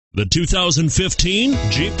The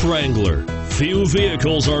 2015 Jeep Wrangler. Few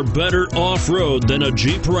vehicles are better off-road than a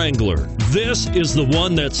Jeep Wrangler. This is the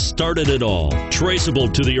one that started it all. Traceable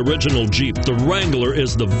to the original Jeep, the Wrangler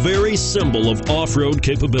is the very symbol of off-road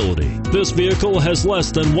capability. This vehicle has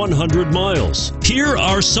less than 100 miles. Here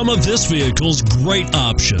are some of this vehicle's great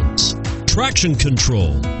options: traction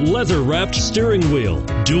control, leather-wrapped steering wheel,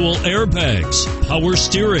 dual airbags, power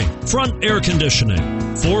steering, front air conditioning,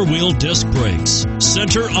 four-wheel disc brakes,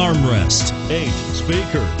 center armrest, 8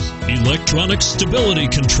 speakers, electronic stability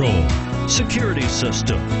control, security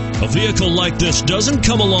system. A vehicle like this doesn't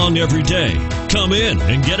come along every day. Come in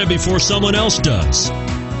and get it before someone else does.